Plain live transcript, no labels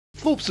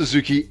Thorp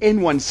Suzuki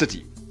N1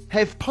 City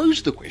have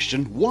posed the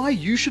question why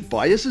you should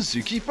buy a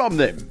Suzuki from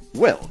them.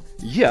 Well,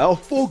 here are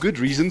 4 good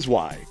reasons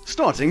why.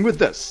 Starting with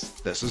this: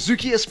 the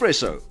Suzuki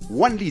Espresso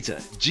 1 litre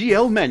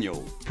GL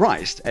manual,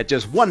 priced at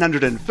just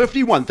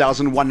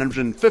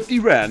 151,150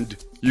 Rand.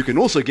 You can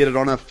also get it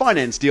on a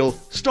finance deal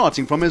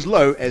starting from as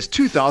low as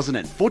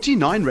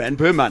 2,049 Rand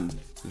per month.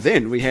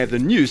 Then we have the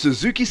new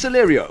Suzuki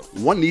Celerio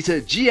 1 litre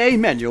GA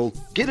manual.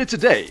 Get it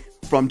today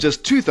from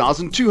just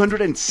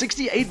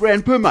 2,268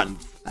 Rand per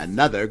month.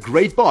 Another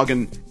great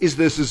bargain is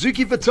the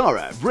Suzuki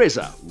Vitara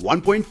Brezza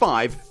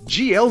 1.5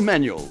 GL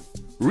manual,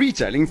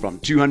 retailing from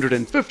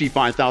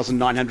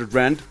 255,900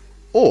 Rand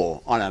or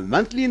on a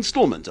monthly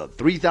installment of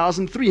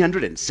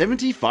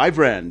 3,375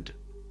 Rand.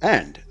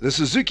 And the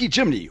Suzuki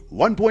Jimny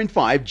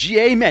 1.5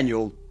 GA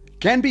manual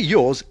can be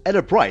yours at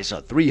a price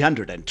of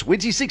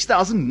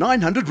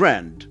 326,900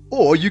 Rand,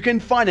 or you can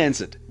finance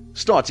it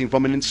starting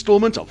from an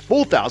installment of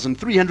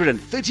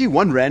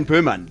 4,331 Rand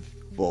per month.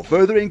 For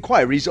further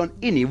inquiries on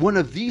any one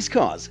of these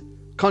cars,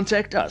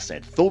 contact us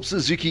at Thorp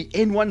Suzuki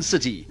N1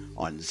 City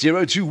on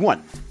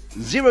 021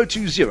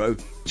 020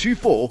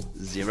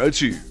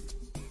 2402.